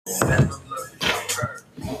All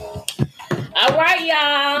right,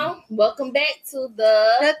 y'all. Welcome back to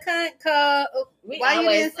the cunt call. Why you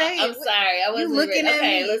didn't say it? I'm sorry. I wasn't looking ready. at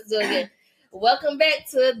Okay, me. let's do it again. Welcome back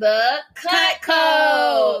to the Cut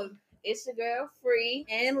Code. It's your girl Free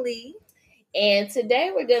and Lee. And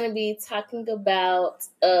today we're going to be talking about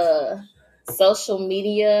social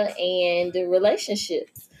media and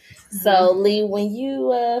relationships. So, Lee, when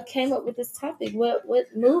you came up with this topic, what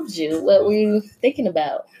moved you? What were you thinking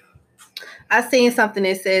about? I seen something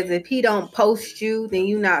that says if he don't post you, then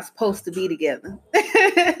you're not supposed to be together.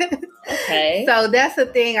 Okay. So that's the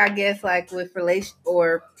thing, I guess, like with relation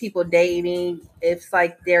or people dating, it's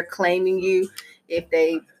like they're claiming you if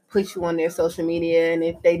they put you on their social media, and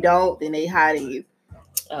if they don't, then they hiding you.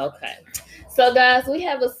 Okay. So guys, we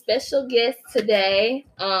have a special guest today.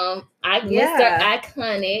 Mr.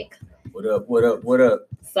 Iconic. What up, what up, what up?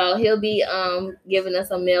 So he'll be giving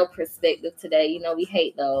us a male perspective today. You know, we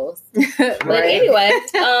hate those. Right. But anyway,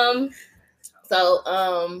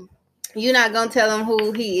 you're not gonna tell him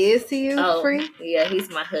who he is to you, Free? Yeah, he's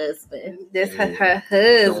my husband. That's her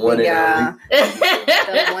husband, y'all.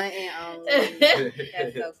 The one and only.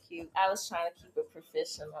 That's so cute. I was trying to keep it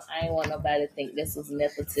professional. I didn't want nobody to think this was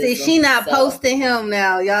nepotism. See, she not posting him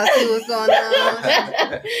now. Y'all see what's going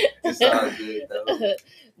on? It's all good though.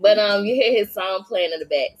 But you hear his song playing in the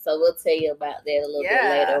back, so we'll tell you about that a little bit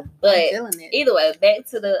later. But either way, back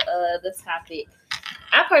to the topic.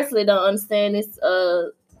 I personally don't understand this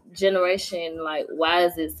generation. Like, why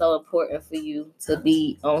is it so important for you to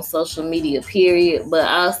be on social media? Period. But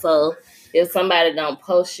also, if somebody don't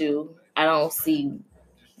post you, I don't see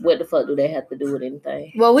what the fuck do they have to do with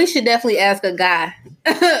anything. Well, we should definitely ask a guy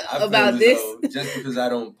about this. Just because I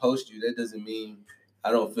don't post you, that doesn't mean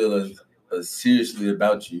I don't feel seriously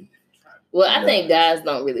about you. Well, I think guys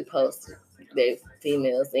don't really post their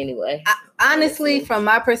females anyway. Honestly, from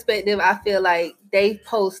my perspective, I feel like they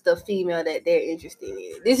post the female that they're interested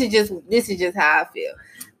in. This is just how I feel.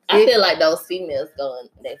 I feel like those females go on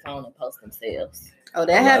their phone and post themselves. Oh,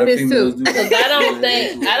 that happens too. Because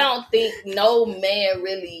I don't think no man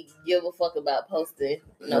really give a fuck about posting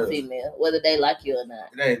no female, whether they like you or not.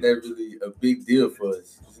 It ain't that really a big deal for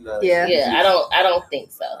us. I don't think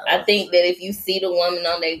so. I think that if you see the woman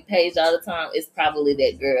on their page all the time, it's probably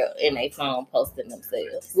that girl in their phone posting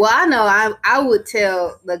themselves. Well, I know I would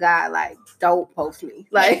tell the guy, like, don't post me.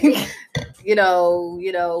 Like, you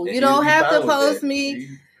don't have to post me.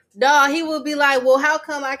 No, he would be like, well, how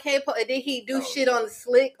come I can't post? And then he do shit on the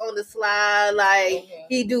slide, like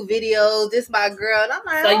he do videos. This my girl, and I'm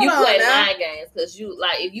like, so you play mind games because you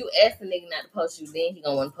like if you ask a nigga not to post you, then he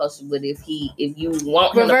gonna want to post you. But if you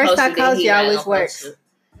want him to post you, then he always works.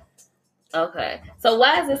 Okay, so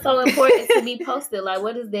why is it so important to be posted? Like,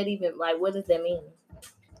 what does that even like? What does that mean?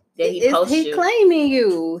 That he posts you? He claiming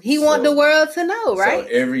you. He want the world to know, right?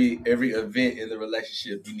 So every event in the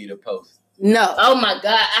relationship, you need a post. No. Oh my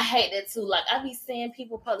God, I hate that too. Like, I be seeing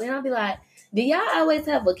people post, and I'll be like, do y'all always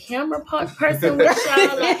have a camera person with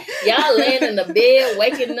y'all? Like, y'all laying in the bed,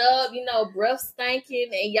 waking up, breath stinking,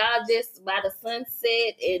 and y'all just by the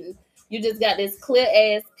sunset, and you just got this clear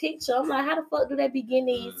ass picture. I'm like, how the fuck do they be getting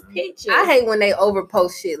these pictures? I hate when they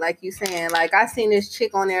overpost shit, like you saying. Like, I seen this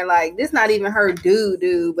chick on there, like, this not even her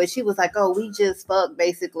dude, but she was like, oh, we just fucked,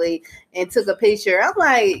 basically, and took a picture. I'm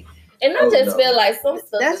like... And I feel like some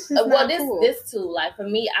stuff. That's just cool. This too. Like for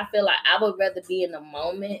me, I feel like I would rather be in the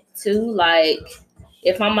moment too. Like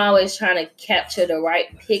if I'm always trying to capture the right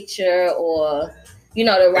picture or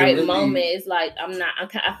the right moment, it's like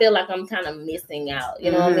I feel like I'm kind of missing out.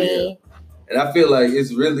 You know what I mean? And I feel like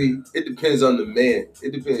it depends on the man.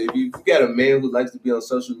 It depends. If you got a man who likes to be on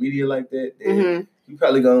social media like that, then you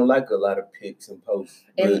probably gonna like a lot of pics and posts.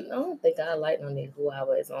 And I don't think I like no nigga who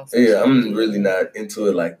always on social media. I'm really not into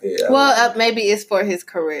it like that. Well, maybe it's for his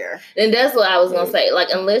career. And that's what I was gonna say. Like,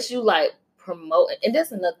 unless you like promote, and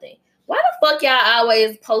that's another thing. Why the fuck y'all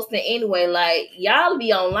always posting anyway? Like, y'all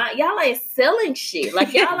be online. Y'all ain't selling shit.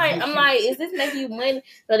 Like, y'all ain't. I'm like, is this making you money?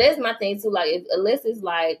 So that's my thing too. Like, unless it's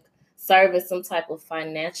like serving some type of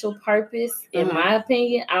financial purpose, in my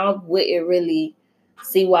opinion, I wouldn't really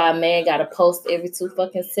see why a man gotta post every 2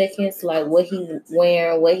 fucking seconds, like what he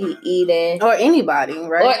wearing, what he eating, or anybody,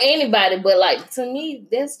 right? Or anybody, but like to me,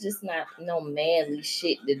 that's just not no manly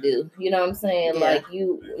shit to do. You know what I'm saying? Yeah. Like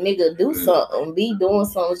you nigga do something, be doing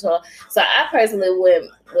something. So I personally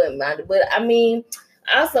wouldn't mind it, but I mean,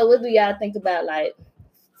 also, what do y'all think about like?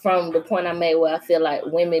 From the point I made where I feel like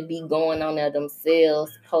women be going on there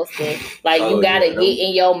themselves, posting. Like, you got to get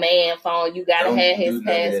in your man phone. You got to have his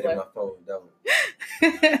password.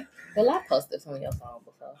 Well, I posted from your phone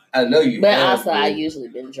before. I know you, but also I usually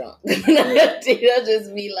been drunk. It'll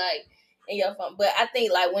just be like in your phone. But I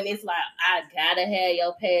think like when it's like I gotta have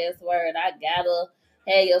your password, I gotta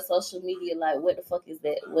have your social media. Like, what the fuck is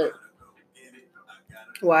that? What?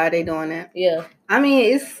 Why are they doing that? Yeah, I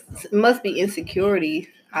mean, it must be insecurity,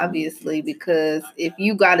 obviously, because if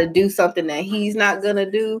you got to do something that he's not gonna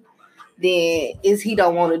do, then he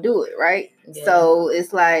don't want to do it, right? Yeah. So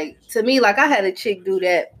it's like, to me, like I had a chick do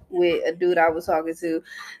that with a dude I was talking to.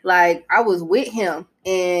 Like I was with him,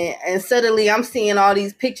 and suddenly I'm seeing all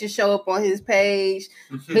these pictures show up on his page.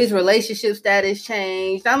 His relationship status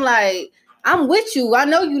changed. I'm like, I'm with you. I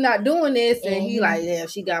know you're not doing this. And he like, damn,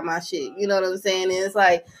 she got my shit. You know what I'm saying? And it's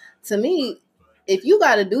like, to me, if you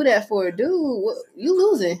got to do that for a dude, you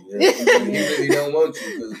losing. Yeah, he really don't want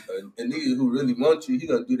you. Because a nigga who really wants you, he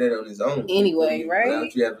gonna do that on his own. Anyway, right?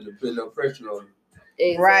 Without you having to put no pressure on him.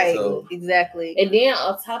 Exactly. Right, so, exactly. And then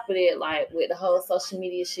on top of that, like with the whole social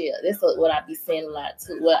media shit, that's what I be saying a lot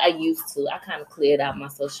too. Well, I used to. I kind of cleared out my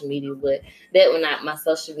social media, but that when my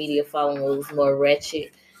social media phone was more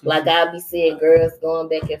ratchet. Like I'll be seeing girls going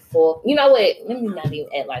back and forth. You know what? Let me not even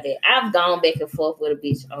act like that. I've gone back and forth with a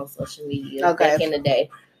bitch on social media back in the day.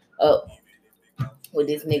 With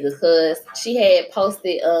this nigga, cause she had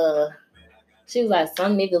posted. She was like,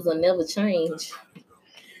 "Some niggas will never change,"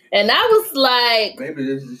 and I was like, "Maybe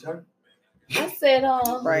this is her." I said,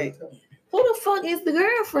 right. Who the fuck is the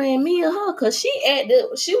girlfriend, me or her? Cause she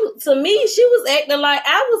was acting like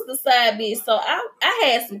I was the side bitch. So I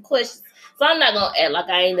had some questions. So I'm not gonna act like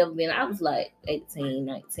I ain't never been. I was like 18,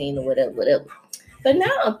 19 or whatever. But now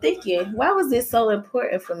I'm thinking, why was it so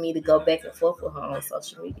important for me to go back and forth with her on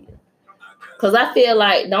social media? Cause I feel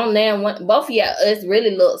like both of y'all us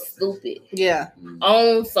really look stupid. Yeah.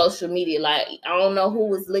 On social media. Like I don't know who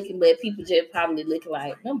was looking, but people just probably looking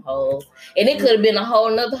like them hoes. And it could have been a whole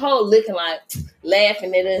nother hoe looking like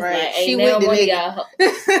laughing at us. Right. Like ain't now one of y'all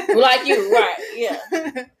like you, right,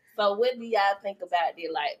 yeah. So what do y'all think about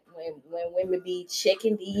it? Like when women be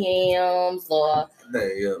checking DMs or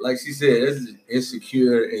yeah, like she said, that's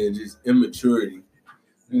insecure and just immaturity.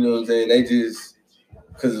 You know what I'm saying? They just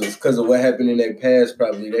because of what happened in their past,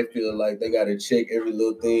 probably they feel like they gotta check every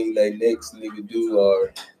little thing they next nigga do,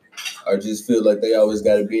 or just feel like they always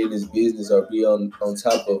gotta be in this business or be on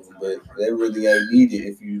top of them. But that really ain't needed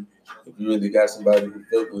if you really got somebody who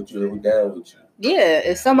fuck with you or who down with you. Yeah,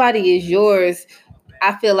 if somebody is yours,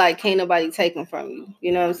 I feel like can't nobody take them from you.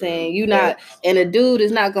 You know what I'm saying? You not, and a dude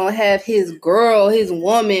is not gonna have his girl, his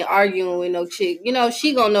woman arguing with no chick. You know,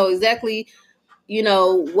 she gonna know exactly. You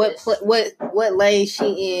know what lane she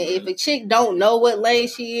in. If a chick don't know what lane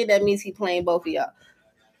she in, that means he playing both of y'all.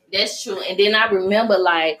 That's true. And then I remember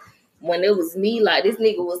like when it was me, like this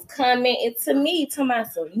nigga was commenting to me, to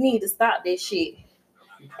myself, you need to stop this shit.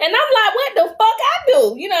 And I'm like, what the fuck I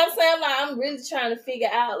do? You know what I'm saying? Like I'm really trying to figure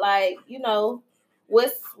out like, you know,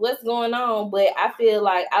 what's going on. But I feel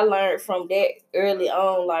like I learned from that early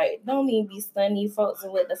on, like, don't even be stunning you folks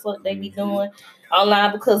and what the fuck they be doing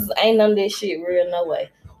online, because ain't none of that shit real, no way.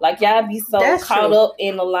 Like y'all be so That's caught true. Up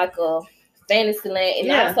in a fantasy land.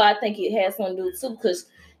 And also I think it has something to do too, because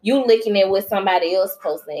you looking at what somebody else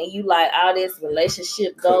posting and you like all this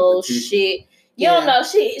relationship goals shit. You don't know,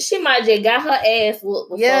 she might just got her ass whooped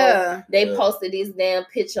before they posted this damn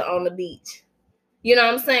picture on the beach. You know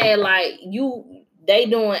what I'm saying? Like they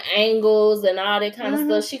doing angles and all that kind of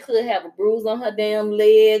stuff. She could have a bruise on her damn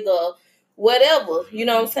leg or whatever. You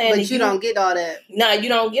know what I'm saying? But you don't get all that. No, you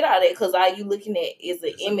don't get all that, because all you looking at is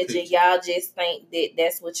an image and y'all just think that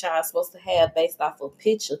that's what y'all supposed to have based off of a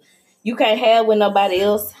picture. You can't have what nobody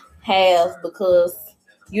else has because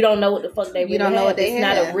you don't know what the fuck they really have. You don't know what they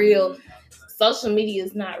have. It's not a real... Social media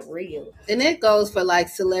is not real. And it goes for like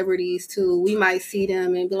celebrities too. We might see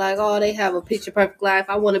them and be like, oh, they have a picture perfect life.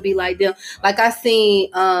 I want to be like them. Like I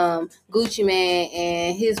seen Gucci Mane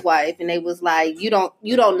and his wife, and they was like, you don't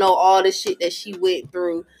know all the shit that she went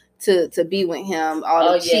through to be with him,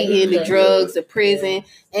 all the cheating, the drugs, the prison.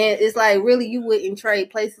 And it's like, really, you wouldn't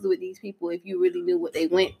trade places with these people if you really knew what they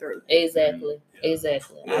went through. Exactly.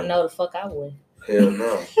 I know the fuck I would. Hell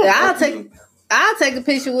no. I'll take a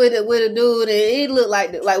picture with a dude and it look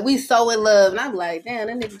like we so in love, and I'm like, damn,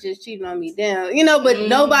 that nigga just cheating on me, damn, you know. But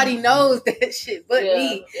nobody knows that shit but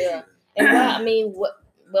me. Yeah. And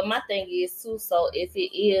but my thing is too. So if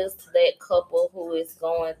it is that couple who is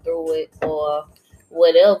going through it or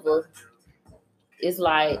whatever, it's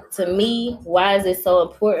like, to me, why is it so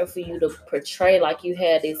important for you to portray like you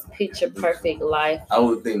had this picture perfect life? I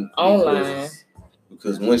would think online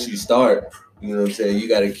because once you start. You know what I'm saying? You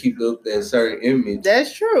got to keep up that certain image.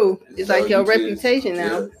 That's true. It's like your reputation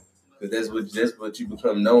now. Because that's what you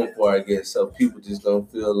become known for, I guess. So people just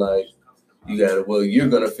don't feel like you're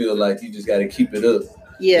gonna feel like you just gotta keep it up.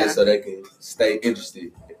 Yeah. So they can stay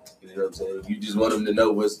interested. You know what I'm saying? You just want them to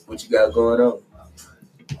know what you got going on.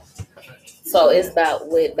 So it's about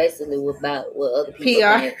what other people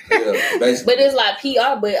PR. think. Yeah, but it's like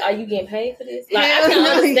PR, but are you getting paid for this? Like, I can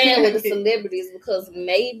understand with the celebrities because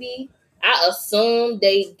maybe I assume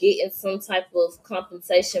they getting some type of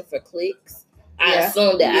compensation for clicks. I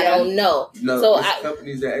assume that. I don't know. No, so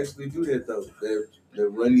companies that actually do that though. They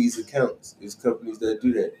run these accounts. There's companies that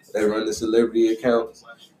do that. They run the celebrity accounts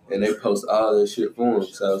and they post all that shit for them.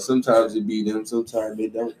 So sometimes it be them, sometimes they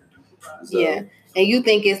don't. So, yeah. And you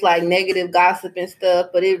think it's like negative gossip and stuff,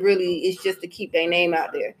 but it really is just to keep their name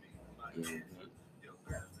out there. Mm-hmm.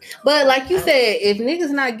 But like you said, if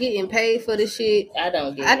niggas not getting paid for the shit,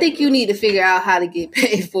 I think you need to figure out how to get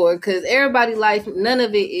paid for it because everybody's life, none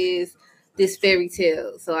of it is this fairy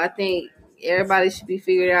tale. So I think everybody should be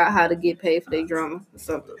figuring out how to get paid for their drama or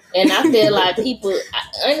something. And I feel like people,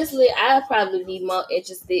 honestly, I'd probably be more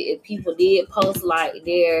interested if people did post like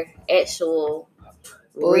their actual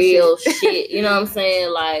real shit. You know what I'm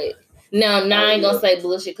saying? Like, now I ain't gonna say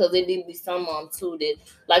bullshit because it did be some on too that,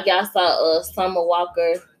 like y'all saw Summer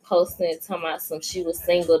Walker posting talking about she was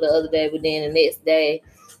single the other day, but then the next day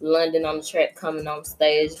London on the track coming on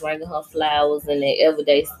stage bringing her flowers, and then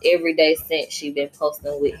every day since she been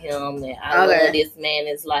posting with him and I love this man.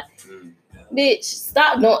 It's like, bitch,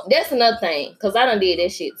 stop doing. That's another thing, because I done did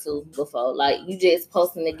that shit too before. Like, you just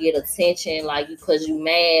posting to get attention, like, because you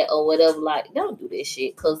mad or whatever. Like, don't do this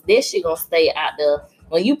shit, because this shit gonna stay out there.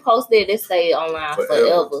 When you post it stay online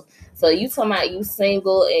forever. So you talking about you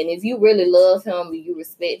single, and if you really love him and you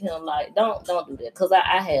respect him, like, don't do that, because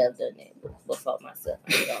I have done that before myself.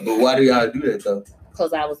 But why do y'all do that though?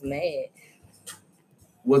 Because I was mad.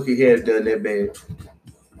 What could he have done that bad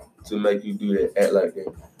to make you do that, act like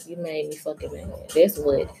that? You made me fucking mad. That's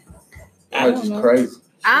what. That's just crazy.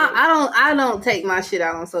 I don't take my shit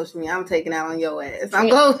out on social media. I'm taking out on your ass. I'm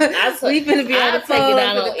going. We finna be on the phone. Take it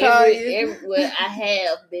out on everywhere I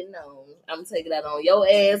have been known. I'm taking that on your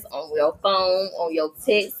ass, on your phone, on your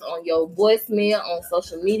text, on your voicemail, on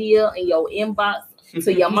social media, in your inbox,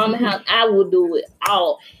 to your mama house. I will do it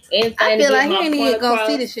all. I feel like he ain't even gonna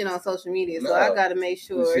see the shit on social media, so I gotta make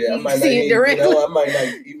sure he see it directly. I might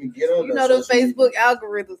not even get on. You know, the Facebook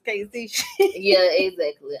algorithms can't see shit. Yeah,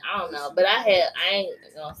 exactly. I don't know, but I ain't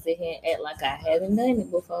gonna sit here and act like I haven't done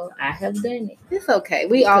it before. I have done it. It's okay.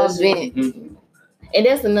 We all vent. And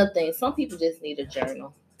that's another thing. Some people just need a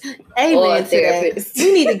journal. Amen to that.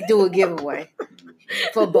 We need to do a giveaway.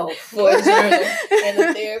 For both. For a journal and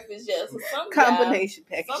a therapist, yes. Combination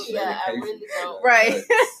package. Some y'all I really don't. Right.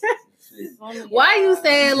 Why you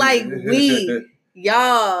saying like we?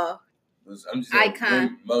 Y'all. I'm just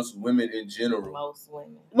icon. Most women in general.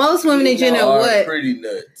 Most women in general. Are what? Pretty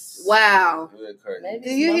nuts. Wow. Maybe do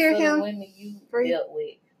you hear him? Women you dealt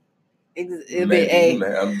with. Maybe,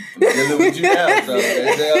 I'm dealing with you now, so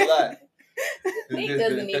that's a lot. He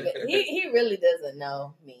doesn't even. He really doesn't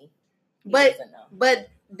know me. But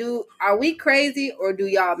are we crazy or do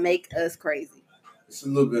y'all make us crazy? It's a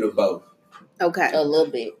little bit of both. Okay. A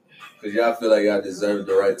little bit. Because y'all feel like y'all deserve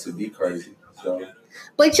the right to be crazy. So.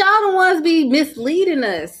 But y'all the ones be misleading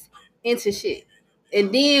us into shit.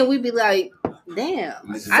 And then we be like, damn.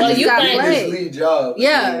 I just got played. Mislead y'all.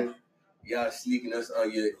 Yeah. Y'all sneaking us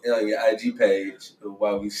on your IG page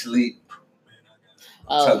while we sleep.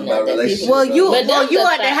 Talking about relationships. Well, you at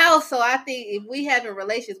the house, so I think if we having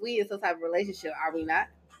relations, we in some type of relationship, are we not?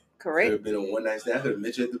 Correct. Could have been a one night stand. I could have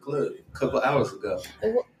met you at the club a couple hours ago.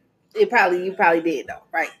 You probably did though,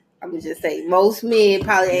 right? I would just say most men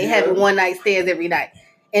probably ain't having one night stands every night,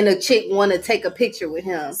 and a chick want to take a picture with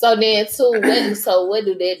him. So then, too, what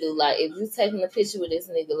do they do? Like, if you taking a picture with this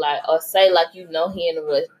nigga, like, or say like he in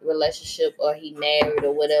a relationship or he married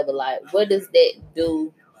or whatever, like, what does that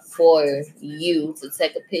do for you to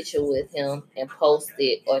take a picture with him and post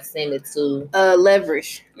it or send it to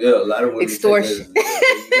leverage? Yeah, a lot of women extortion.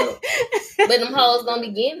 But them hoes don't be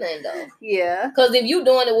getting that though. Yeah, because if you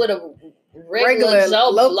doing it with a regular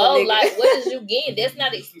Joe Blow, like, what is you getting? That's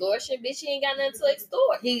not extortion, bitch. He ain't got nothing to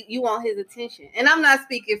extort. You want his attention, and I'm not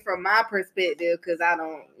speaking from my perspective because I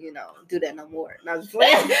don't, do that no more. No, just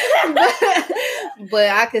but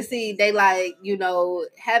I can see they like,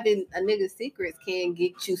 having a nigga's secrets can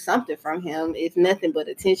get you something from him, if nothing but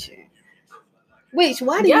attention. Which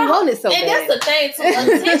why do you want it so bad? And that's the thing too.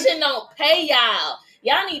 Attention don't pay y'all.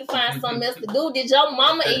 Y'all need to find something else to do. Did your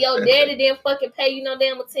mama and your daddy didn't fucking pay you no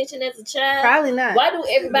damn attention as a child? Probably not. Why do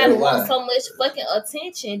everybody want so much fucking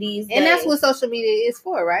attention these days? And that's what social media is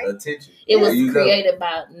for, right? Attention. It was created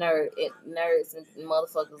by nerds and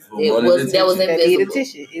motherfuckers. That was invisible.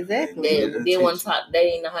 Attention. Exactly. They didn't want to talk. They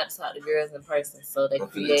didn't know how to talk to girls in person, so they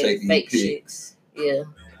created fake shit. Yeah.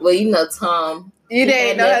 Well, you know Tom. You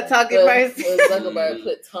didn't know how to talk in person. Zuckerberg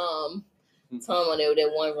put Tom on there with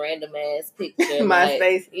that one random ass picture.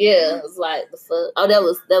 MySpace. Yeah, it was like the fuck. Oh, that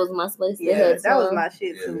was MySpace. Yeah, that was my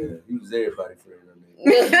shit too. Yeah, he was everybody friend.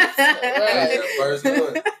 Right. First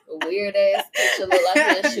one. A weird ass picture look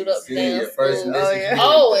like he'll shoot up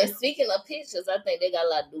down. And speaking of pictures, I think they got a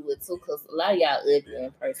lot to do with it too, because a lot of y'all ugly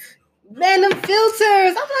in person. Man, them filters.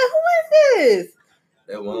 I'm like, who is this?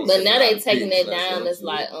 But now they taking that down. It's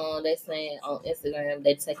like they saying on Instagram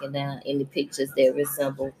they taking down any pictures that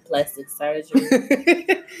resemble plastic surgery.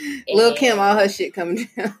 Lil' Kim, all her shit coming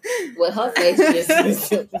down. Well, her face just.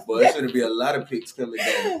 Boy, it should be a lot of pics coming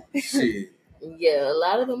down. Shit. Yeah, a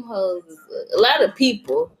lot of them hoes, a lot of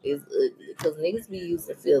people is ugly because niggas be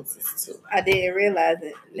using filters too. I didn't realize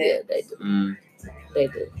it. Yeah, they do. They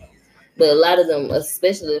do. But a lot of them,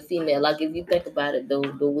 especially the female, like if you think about it, the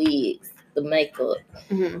wigs, the makeup,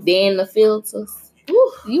 then the filters.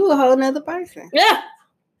 Whew, you a whole nother person. Yeah.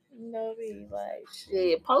 You know what I mean? Like,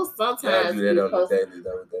 shit, post sometimes. I do that on the daily,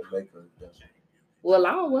 though, with that makeup. Well,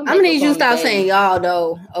 I don't want I'm gonna need you to stop saying y'all,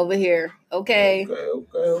 though, over here. Okay.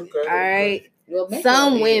 All right.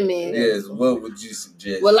 Some women. Yes, what would you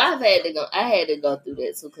suggest? Well, I had to go through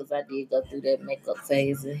that, too, because I did go through that makeup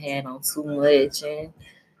phase and had on too much and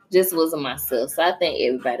just wasn't myself. So I think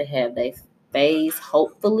everybody have their phase,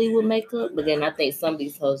 hopefully, with makeup. But then I think some of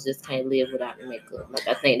these hoes just can't live without makeup. Like,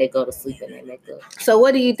 I think they go to sleep in their makeup. So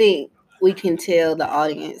what do you think we can tell the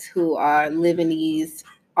audience who are living these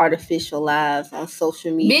artificial lives on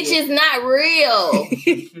social media? Bitch, it's not real.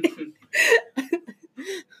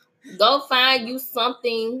 Go find you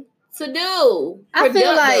something to do. I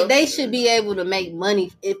feel like they should be able to make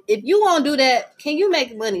money. If you won't do that, can you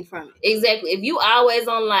make money from it? Exactly. If you always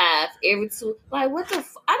on live every two, like what the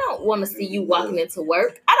I don't want to see you walking into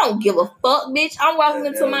work. I don't give a fuck, bitch. I'm walking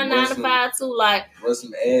into my 9 to 5 too. Like run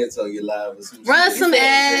some ads on your live or some run some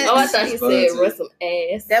ads. Oh, I thought he said run some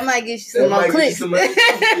ass. That might get you some more clicks.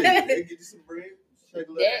 Get you some bread.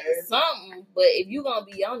 That's something, but if you gonna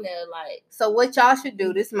be on there, like, so what y'all should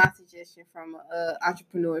do, this is my suggestion from an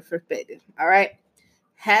entrepreneur perspective. All right,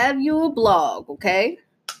 have you a blog, okay?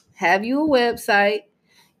 Have you a website?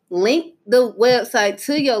 Link the website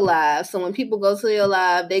to your live, so when people go to your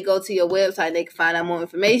live, they go to your website, they can find out more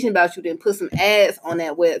information about you. Then put some ads on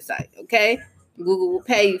that website, okay? Google will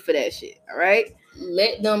pay you for that shit. All right,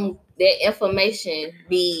 let them that information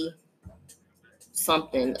be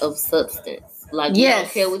something of substance. Like, you don't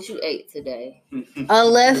care what you ate today.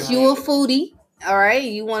 Unless you a foodie, all right?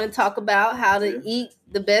 You want to talk about how to eat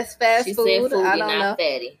the best fast food. She said foodie, I don't know.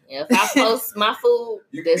 Fatty. If I post my food,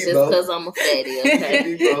 that's just because I'm a fatty,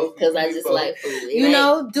 okay? Because I just like food. You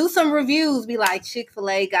know, do some reviews. Be like,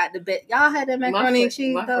 Chick-fil-A got the best. Y'all had that macaroni and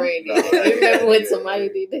cheese, my friend did. You remember when somebody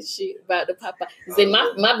did that shit about the Popeye? See,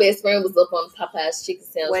 my best friend was up on Popeye's chicken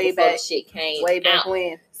sandwich before the shit came way back out.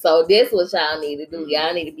 when. So that's what y'all need to do.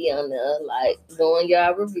 Y'all need to be on there, like, doing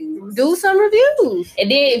y'all reviews. Do some reviews. And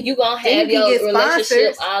then if you going to have your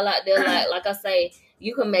relationship all out there, like I say,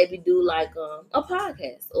 you can maybe do, like, a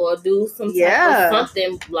podcast or do some type of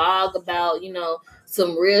something, blog about, you know,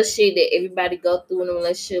 some real shit that everybody go through in a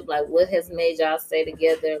relationship. Like, what has made y'all stay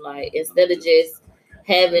together? Like, instead of just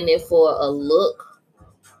having it for a look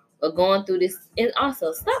or going through this. And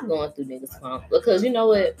also, stop going through niggas' phone. Because you know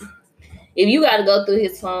what? If you got to go through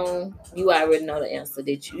his phone, you already know the answer.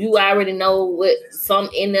 You already know what some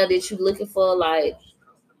in there that you looking for. Like,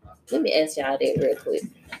 let me ask y'all that real quick.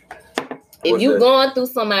 If you going through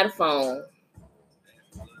somebody's phone,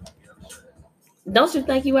 don't you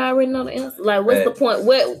think you already know the answer? Like, what's the point?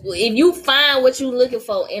 What if you find what you looking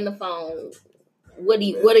for in the phone? What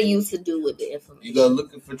are you to do with the information? You go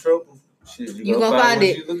looking for trouble. Shit, you gonna find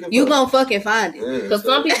it. You gonna fucking find it. Because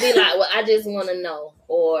some people be like, well, I just want to know.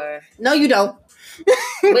 Or no, you don't.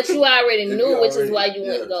 But you already knew, which is why you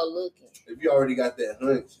went to go looking. If you already got that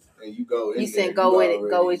hunch and you go in, you said go with it.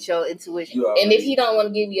 Go with your intuition. And if he don't want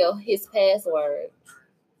to give you his password,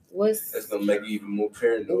 that's gonna make you even more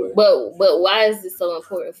paranoid. But why is it so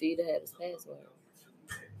important for you to have his password?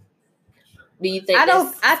 Do you think?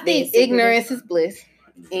 I think ignorance is bliss,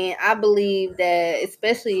 and I believe that,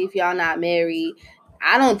 especially if y'all not married,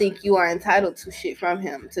 I don't think you are entitled to shit from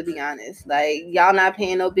him, to be honest. Like, y'all not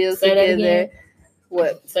paying no bills together.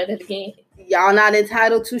 What? Say that again. y'all not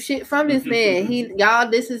entitled to shit from this man.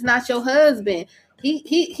 This is not your husband.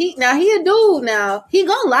 He now he a dude now. He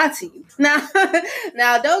gonna lie to you.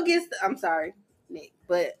 Now don't get I'm sorry, Nick,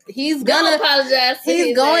 but he's gonna apologize.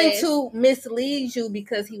 He's going to mislead you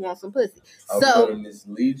because he wants some pussy. I'm gonna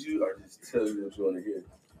mislead you or just tell you what you want to hear.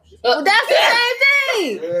 Well, that's the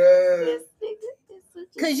same thing.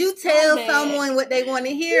 Because you tell someone what they want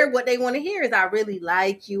to hear. What they want to hear is, I really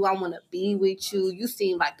like you. I want to be with you. You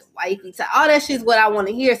seem like the wifey type. All that shit's what I want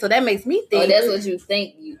to hear. So that makes me think. Oh, that's what you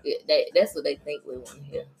think. That's what they think we want to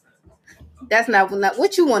hear. That's not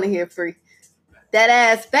what you want to hear, Free. That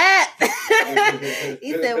ass fat.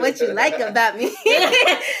 He said, what you like about me.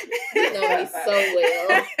 You know me so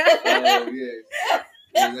well.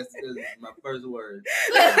 Yeah, that's my first word.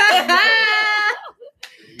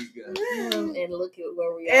 And look at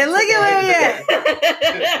where we are. And look at where we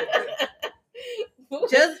at.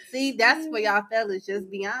 Just see, that's for y'all fellas. Just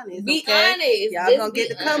be honest. Be okay? honest. Y'all gonna get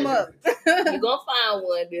to come up. You're gonna find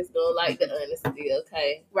one that's gonna like the honesty,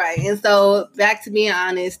 okay? Right. And so back to being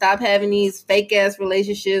honest. Stop having these fake ass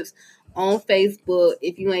relationships on Facebook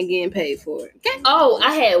if you ain't getting paid for it. Okay. Oh,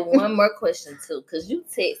 I had one more question too, because you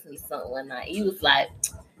texted me something one night. You was like,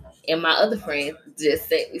 and my other friend just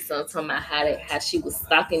sent me something talking about how she was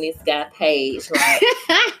stalking this guy page, right?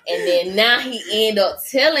 And then now he ended up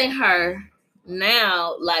telling her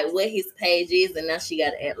now like what his page is, and now she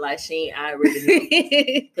got to act like she ain't already know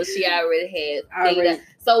because she already had figured out.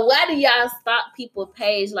 So why do y'all stalk people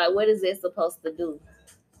page? Like, what is that supposed to do?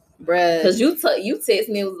 Bruh. Because you text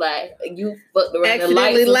me, was like, you fucked around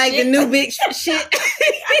accidentally like the new big shit.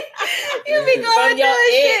 You be going your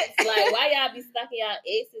ex. Shit. Like, why y'all be stalking y'all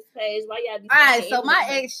ex's page? Why y'all be all right, so my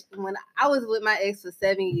ex, when I was with my ex for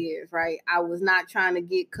 7 years, right? I was not trying to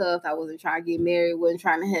get cuffed. I wasn't trying to get married. Wasn't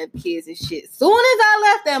trying to have kids and shit. Soon as I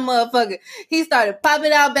left that motherfucker, he started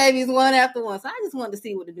popping out babies one after one. So I just wanted to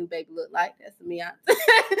see what the new baby looked like. That's me.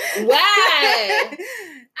 Why?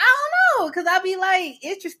 I don't know, because I be like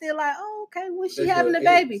interested, like, oh, okay, when she having a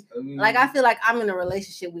baby? Like, I feel like I'm in a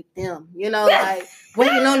relationship with them, you know, like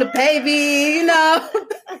waiting on the baby, you know.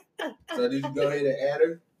 So did you go ahead and add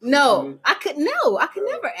her? No, I could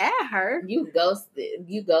never add her. You ghosted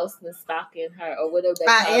stalking her or whatever.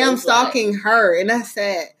 I am stalking her, and that's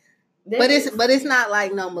sad. But it's not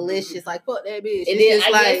like no malicious, like fuck that bitch. And then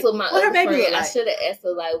I guess with my other friend, I should have asked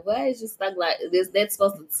her like, why is you stuck like this? That's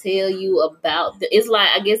supposed to tell you about. It's like,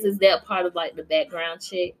 I guess is that part of like the background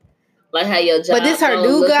check, like how your job. But this her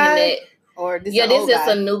new guy. Or this this is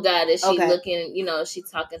guy? a new guy that she looking, you know, she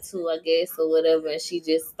talking to, I guess, or whatever, and she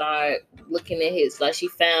just started looking at his, like she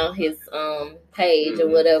found his page or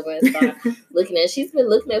whatever and started looking at. She's been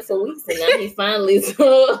looking at for weeks, and now he finally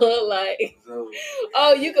told her like,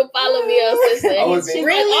 "Oh, you can follow me on social." She's like,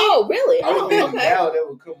 "Oh, really? I would think now that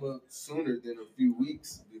would come up sooner than a few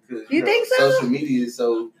weeks because you think so? Social media is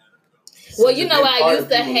so. Well, you know what I used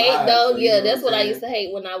to hate though. Yeah, that's what I used to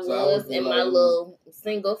hate when I was in my little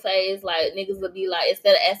single phase. Like niggas would be like,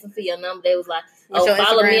 instead of asking for your number, they was like, "Oh,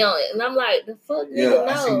 follow me on it," and I'm like, "The fuck, nigga, no."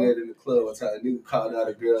 I seen that in the club one time. Nigga called out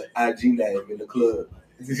a girl IG name in the club.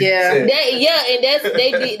 Yeah, and they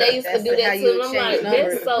used to do that too. And I'm like,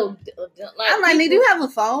 that's so. Like, I'm like, do you have a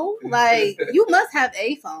phone? Like, you must have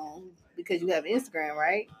a phone. Because you have Instagram,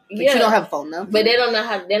 right? But you don't have a phone number. But they don't know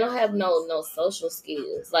how. They don't have no social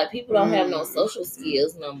skills. Like people don't have no social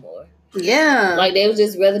skills no more. Yeah, like they would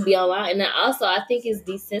just rather be online. And then also, I think it's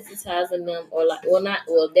desensitizing them, or like,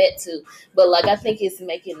 that too. But like, I think it's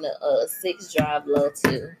making the sex drive low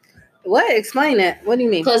too. What? Explain that. What do you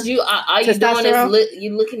mean? Because you doing this.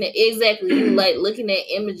 You looking at you like looking at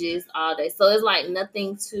images all day. So it's like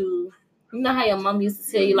nothing to. You know how your mom used to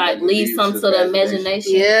tell you, like, leave something to the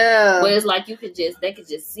imagination? Yeah. Where it's like they could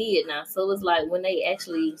just see it now. So it's like when they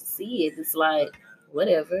actually see it, it's like,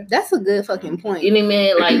 whatever. That's a good fucking point. You know what I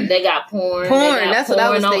mean? Like, they got porn. That's what I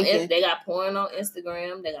was thinking. They got porn on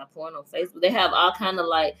Instagram. They got porn on Facebook. They have all kind of,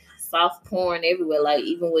 like, soft porn everywhere. Like,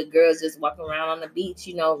 even with girls just walking around on the beach,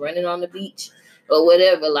 you know, running on the beach or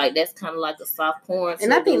whatever. Like, that's kind of like a soft porn.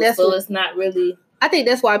 And I think that's so it's not really... I think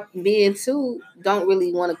that's why men too don't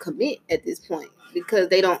really want to commit at this point because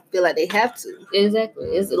they don't feel like they have to. Exactly.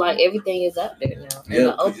 It's like everything is out there now.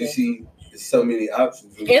 Yeah, because you see there's so many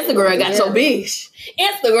options. Instagram got your bitch.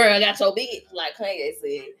 Instagram got your bitch, like Kanye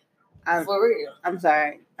said. For real. I'm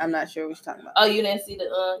sorry. I'm not sure what you're talking about. Oh, you didn't see the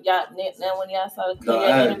y'all when y'all saw the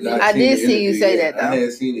Kanye interview? I did see you say that though. I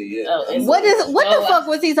hadn't seen it yet. What the fuck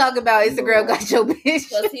was he talking about? Instagram got your bitch.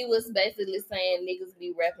 Because he was basically saying niggas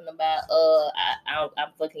be rapping about I'm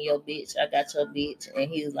fucking your bitch. I got your bitch, and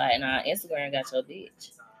he was like, nah, Instagram got your bitch.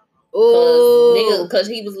 Because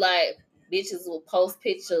he was like, bitches will post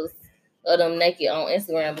pictures of them naked on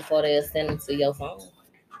Instagram before they send them to your phone.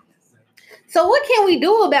 So what can we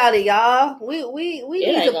do about it, y'all? We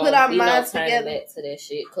need to put our minds together. Back to that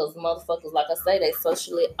shit, because motherfuckers, like I say, they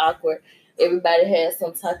socially awkward. Everybody has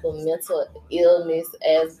some type of mental illness,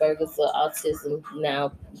 Asperger's or autism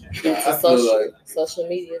now due to social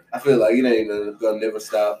media. I feel like it ain't gonna never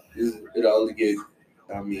stop. It'll only get.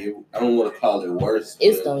 I mean, I don't want to call it worse.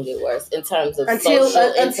 It's gonna get worse in terms of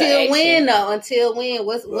social until when though? Until when?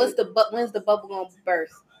 When's the bubble gonna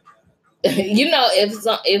burst? You know,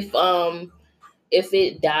 if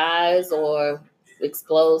it dies or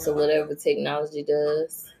explodes or whatever technology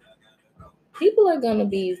does, people are gonna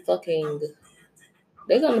be fucking.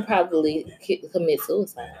 They're gonna probably commit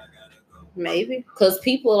suicide. Maybe. Because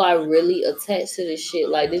people are really attached to this shit.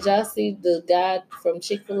 Like, did y'all see the guy from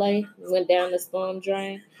Chick-fil-A went down the storm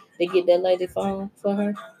drain to get that lady phone for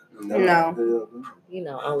her? No. You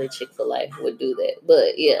know, only Chick-fil-A would do that.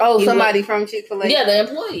 But, yeah. Oh, somebody from Chick-fil-A? Yeah, the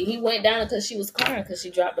employee. He went down because she was crying because she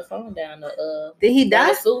dropped the phone down the Did he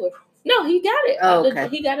die? The sewer. No, he got it. Oh, okay.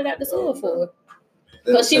 He got it out the sewer for her.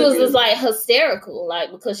 Because she was just, like, hysterical. Like,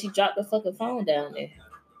 because she dropped the fucking phone down there.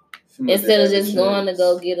 Instead of just going to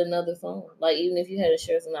go get another phone. Like, even if you had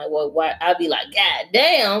insurance, and like, well, why? I'd be like, God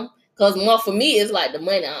damn. Because more for me, it's like the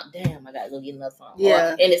money. Damn, I got to go get another phone.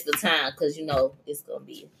 Yeah. And it's the time, because, you know, it's going to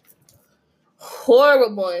be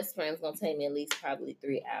horrible. And it's going to take me at least probably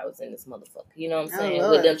 3 hours in this motherfucker. You know what I'm saying?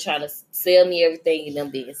 With them trying to sell me everything and them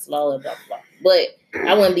being slow and blah, blah, blah. But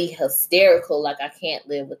I wouldn't be hysterical like I can't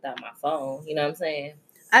live without my phone. You know what I'm saying?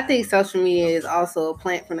 I think social media is also a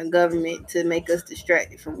plant from the government to make us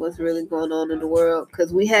distracted from what's really going on in the world.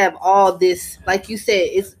 Because we have all this, like you said,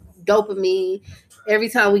 it's dopamine. Every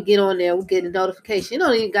time we get on there, we get a notification. It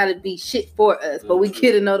don't even got to be shit for us, but we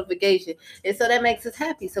get a notification. And so that makes us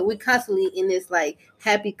happy. So we're constantly in this like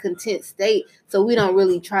happy, content state. So we don't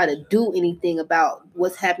really try to do anything about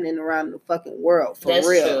what's happening around the fucking world for That's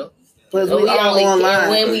real. True. Because we all online.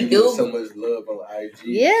 When we do so much love on IG.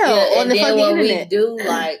 Yeah, on the fucking internet. We do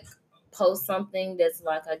like post something that's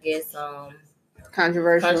like, I guess,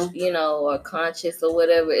 controversial, you know, or conscious or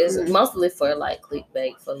whatever. It's mostly for like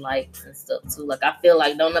clickbait, for likes and stuff too. Like, I feel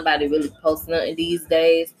like don't nobody really post nothing these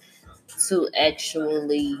days to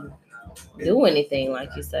actually do anything, like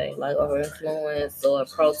you say, like, or influence or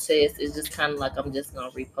protest. It's just kind of like, I'm just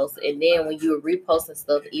gonna repost it. And then when you're reposting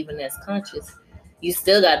stuff, even as conscious, you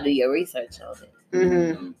still got to do your research on it.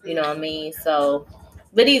 Mm-hmm. You know what I mean? So,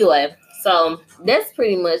 but either way, so that's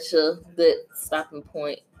pretty much a good stopping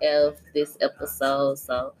point of this episode.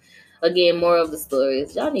 So, again, more of the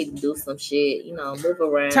stories. Y'all need to do some shit, you know, move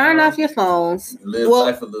around. Turn off your phones. Live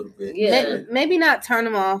life a little bit. Yeah. Maybe not turn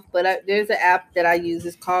them off, but there's an app that I use.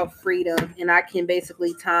 It's called Freedom, and I can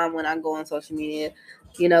basically time when I go on social media.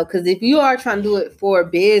 You know, because if you are trying to do it for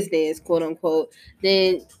business, quote unquote,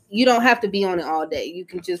 then you don't have to be on it all day. You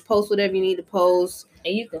can just post whatever you need to post,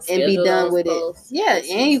 and you can be done with posts. It. Yeah,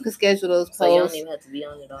 and you can schedule those posts. So you don't even have to be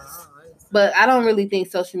on it all. But I don't really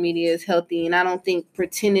think social media is healthy, and I don't think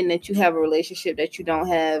pretending that you have a relationship that you don't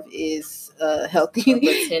have is healthy.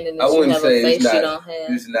 Pretending that you have a face you don't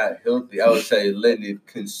have. It's not healthy. I would say letting it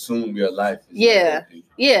consume your life. Yeah.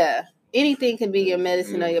 Anything can be your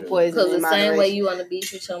medicine or your poison. Because the same way you want to be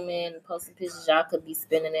with your man and posting pictures, y'all could be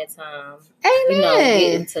spending that time. Amen. You know,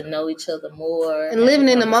 getting to know each other more. And living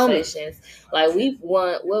in the moment. Like, we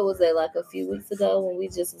what was it, like a few weeks ago when we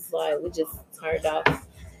just was like, we just turned off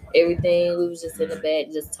everything. We was just in the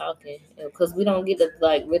bed just talking. Because we don't get to,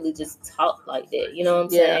 like, really just talk like that. You know what I'm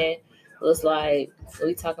saying? It was like,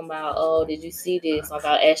 we talking about, oh, did you see this? Like,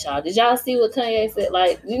 I asked y'all, did y'all see what Kanye said?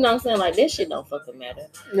 Like, you know what I'm saying? Like, that shit don't fucking matter.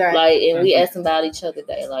 Right. Like, and we asking about each other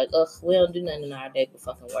day. Like, we don't do nothing in our day but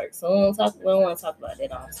fucking work. So we don't want to talk about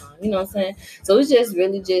that all the time. You know what I'm saying? So it just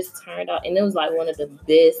really just turned out. And it was like one of the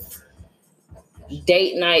best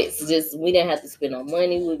date nights. Just, we didn't have to spend no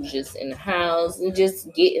money. We were just in the house and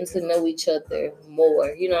just getting to know each other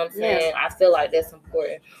more. You know what I'm saying? I feel like that's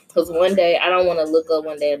important. Because one day, I don't want to look up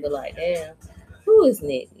one day and be like, damn, who is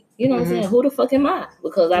Nick? You know what I'm saying? Who the fuck am I?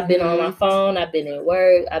 Because I've been on my phone, I've been at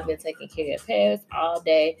work, I've been taking care of parents all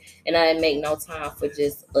day, and I didn't make no time for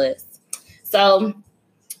just us. So,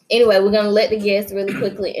 anyway, we're going to let the guest really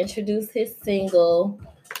quickly introduce his single.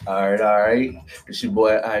 All right. It's your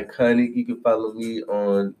boy, Iconic. You can follow me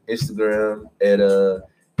on Instagram at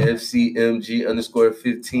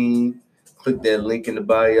FCMG_15. Click that link in the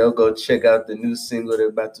bio. Go check out the new single they're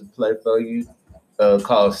about to play for you,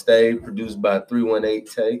 called Stay, produced by 318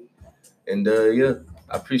 Take. And I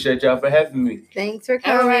appreciate y'all for having me. Thanks for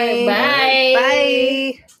coming. All right, bye.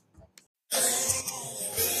 Bye.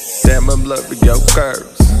 Damn, I'm loving your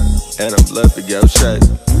curves, and I'm loving your shape.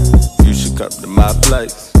 You should come to my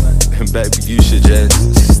place, and baby, you should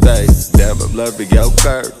just stay. Damn, I'm loving your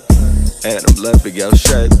curve, and I'm loving your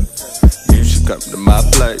shape. You should come to my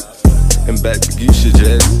place, and baby, you should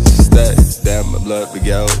just stay. Damn, I'm loving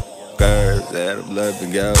your curve, and I'm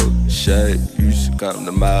loving your shape. You should come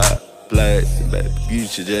to my place, and baby, you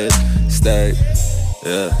should just stay.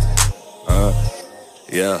 Yeah,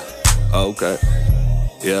 yeah, okay,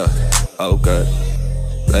 yeah, okay.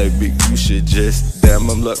 Baby, you should just, damn,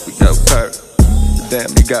 I'm loving your curve. Damn,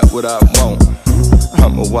 you got what I want.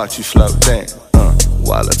 I'ma watch you slow down,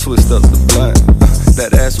 while I twist up the blunt.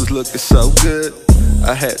 That ass was looking so good,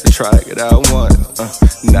 I had to try it out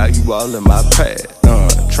once. Now you all in my pad,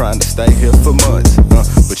 trying to stay here for months.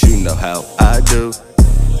 But you know how I do,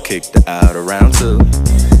 kicked her out around 2.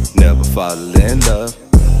 Never fall in love,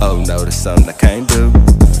 oh no, that's something I can't do.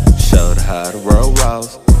 Showed her how to roll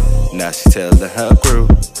rolls, now she telling her crew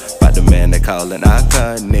about the man they callin'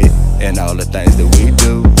 iconic and all the things that we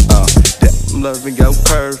do. I'm loving your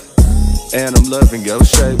curve, and I'm loving your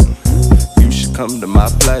shape. You should come to my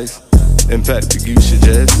place, in fact, you should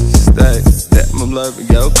just stay. Damn, I'm loving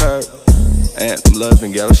your curve, and I'm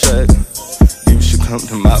loving your shape. You should come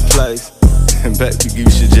to my place, and baby, you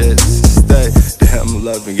should just stay. Damn, I'm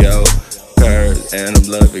loving your curve, and I'm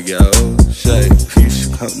loving your shape. You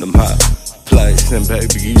should come to my place, and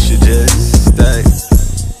baby, you should just stay.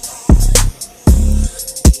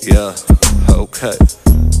 Yeah, okay,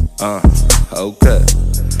 okay.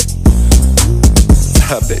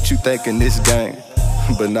 I bet you thinking this game,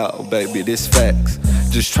 but no, baby, this facts.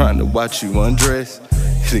 Just trying to watch you undress,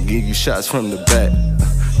 to give you shots from the back.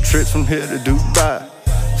 Trips from here to Dubai,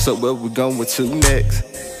 so where we going to next?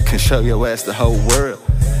 Can show your ass the whole world,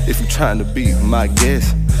 if you trying to be my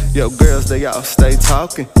guest. Yo, girls, they all stay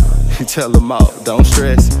talking. You tell them all, don't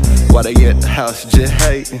stress. While they at the house just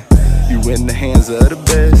hating, you in the hands of the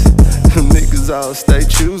best. Them niggas all stay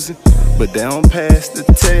choosing, but they don't pass the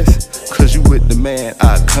test. Cause you with the man,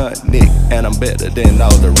 iconic, and I'm better than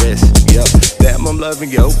all the rest. Yup, damn, I'm loving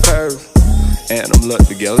your curve, and I'm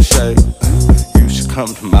loving your shape. You should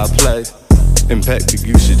come to my place, and baby,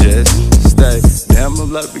 you should just stay. Damn,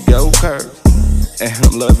 I'm loving your curve, and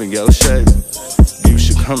I'm loving your shape. You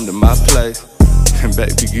should come to my place, and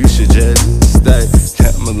baby, you should just stay.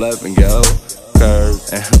 Damn, I'm loving your curve,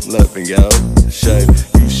 and I'm loving your shape.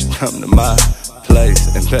 You should come to my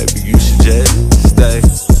place, and baby, you should just stay.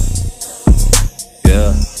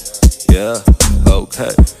 Yeah, yeah,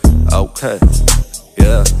 okay, okay,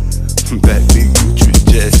 yeah, baby, you should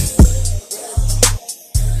just.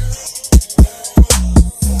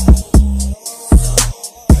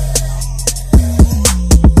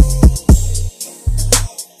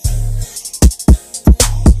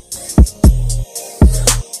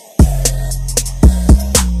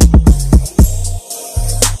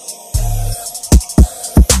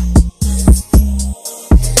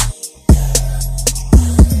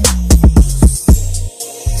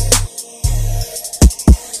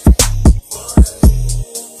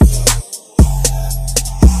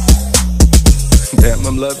 Damn,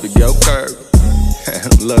 I'm loving your curve, and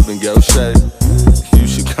I'm loving your shape. You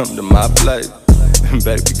should come to my place, and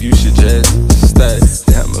baby, you should just stay.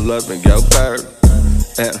 Damn, I'm loving your curve,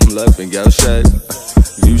 and I'm loving your shape.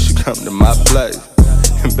 You should come to my place,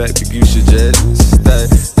 and baby, you should just stay.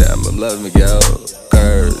 Damn, I'm loving your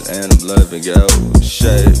curve, and I'm loving your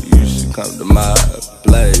shape. You should come to my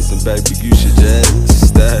place, and baby, you should just